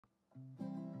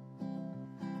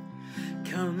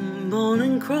Come on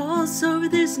and cross over,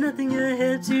 there's nothing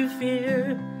ahead to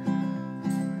fear.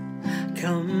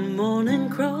 Come on and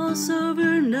cross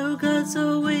over, no, God's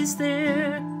always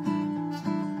there.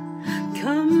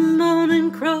 Come on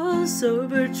and cross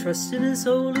over, trust in His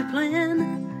holy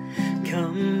plan.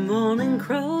 Come on and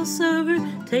cross over,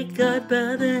 take God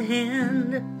by the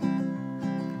hand.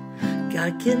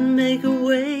 God can make a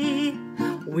way,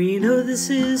 we know this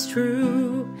is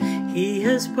true. He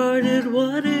has parted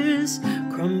waters,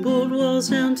 crumbled walls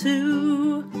down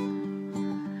too.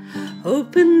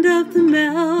 Opened up the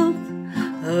mouth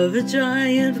of a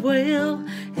giant whale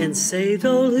and saved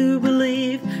all who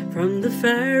believe from the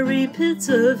fiery pits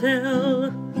of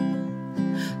hell.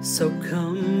 So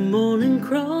come on and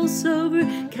cross over,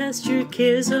 cast your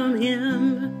cares on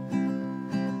Him.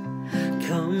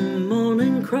 Come on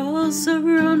and cross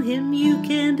over, on Him you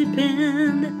can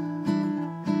depend.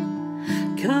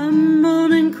 Come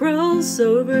on and cross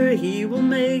over, He will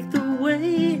make the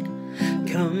way.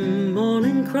 Come on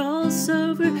and cross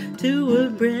over to a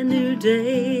brand new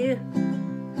day.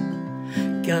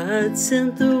 God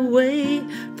sent the way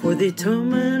for the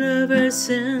atonement of our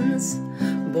sins,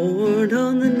 born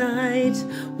on the night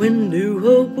when new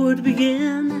hope would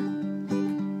begin.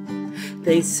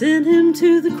 They sent Him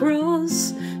to the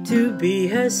cross to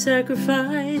be our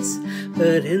sacrifice,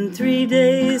 but in 3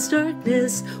 days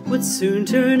darkness would soon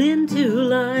turn into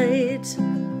light.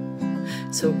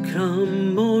 So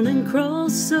come on and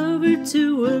cross over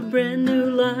to a brand new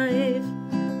life.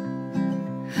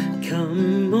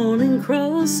 Come on and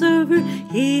cross over,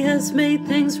 He has made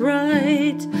things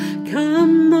right.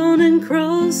 Come on and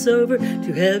cross over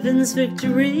to heaven's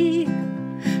victory.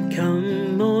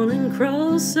 Come on and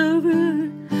cross over,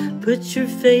 put your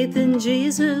faith in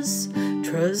Jesus,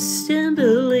 trust and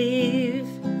believe.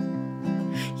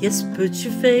 Yes, put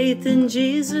your faith in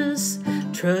Jesus,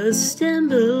 trust and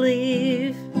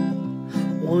believe.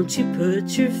 Won't you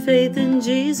put your faith in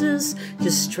Jesus,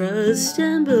 just trust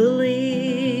and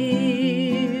believe.